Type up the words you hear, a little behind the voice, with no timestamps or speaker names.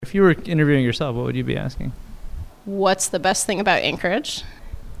if you were interviewing yourself, what would you be asking? What's the best thing about Anchorage?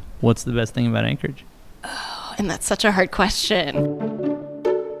 What's the best thing about Anchorage? Oh, and that's such a hard question.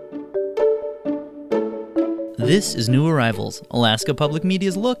 This is New Arrivals, Alaska Public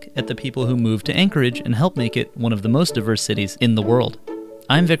Media's look at the people who moved to Anchorage and helped make it one of the most diverse cities in the world.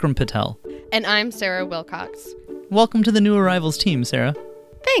 I'm Vikram Patel. And I'm Sarah Wilcox. Welcome to the New Arrivals team, Sarah.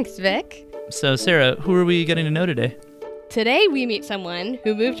 Thanks, Vic. So, Sarah, who are we getting to know today? Today we meet someone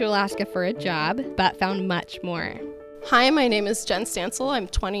who moved to Alaska for a job, but found much more. Hi, my name is Jen Stansel. I'm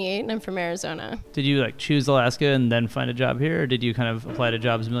 28 and I'm from Arizona. Did you choose Alaska and then find a job here, or did you kind of apply to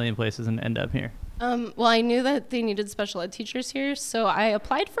jobs a million places and end up here? Well, I knew that they needed special ed teachers here, so I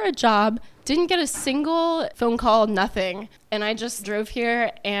applied for a job, didn't get a single phone call, nothing. And I just drove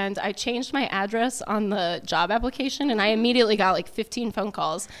here and I changed my address on the job application and I immediately got 15 phone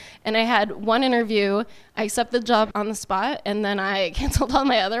calls. And I had one interview, I accepted the job on the spot, and then I canceled all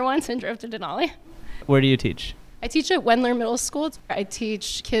my other ones and drove to Denali. Where do you teach? I teach at Wendler Middle School. I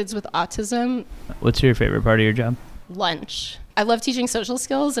teach kids with autism. What's your favorite part of your job? Lunch. I love teaching social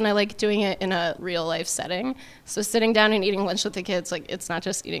skills and I like doing it in a real life setting. So sitting down and eating lunch with the kids, it's not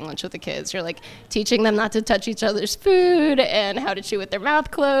just eating lunch with the kids. You're teaching them not to touch each other's food and how to chew with their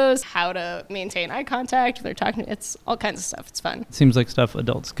mouth closed, how to maintain eye contact when they're talking. It's all kinds of stuff. It's fun. Seems like stuff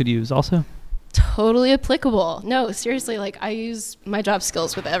adults could use also. Totally applicable. No, seriously, I use my job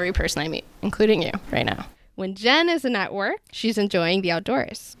skills with every person I meet, including you right now. When Jen isn't at work, she's enjoying the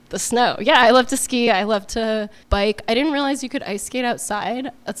outdoors. The snow. Yeah, I love to ski. I love to bike. I didn't realize you could ice skate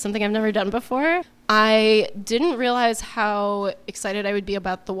outside. That's something I've never done before. I didn't realize how excited I would be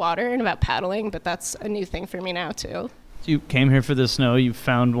about the water and about paddling, but that's a new thing for me now, too. So you came here for the snow. You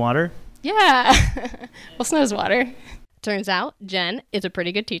found water? Yeah. Well, snow's water. Turns out Jen is a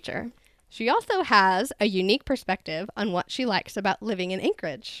pretty good teacher. She also has a unique perspective on what she likes about living in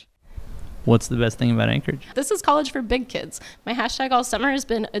Anchorage. What's the best thing about Anchorage? This is college for big kids. My hashtag all summer has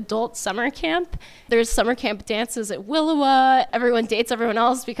been adult summer camp. There's summer camp dances at Willowa. Everyone dates everyone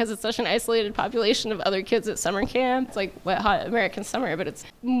else because it's such an isolated population of other kids at summer camp. It's like wet, hot American summer, but it's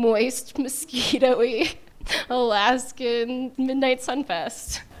moist, mosquito-y, Alaskan midnight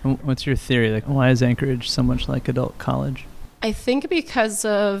sunfest. What's your theory? Why is Anchorage so much like adult college? I think because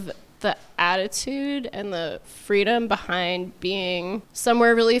of the attitude and the freedom behind being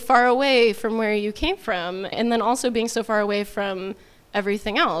somewhere really far away from where you came from, and then also being so far away from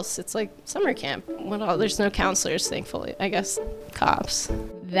everything else. It's like summer camp. Well, there's no counselors, thankfully. I guess cops.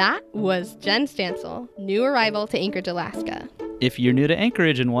 That was Jen Stansel, new arrival to Anchorage, Alaska. If you're new to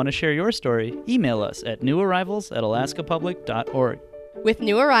Anchorage and want to share your story, email us at newarrivals@alaskapublic.org. With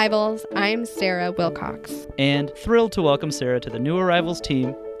New Arrivals, I'm Sarah Wilcox. And thrilled to welcome Sarah to the New Arrivals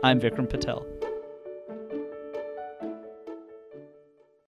team. I'm Vikram Patel.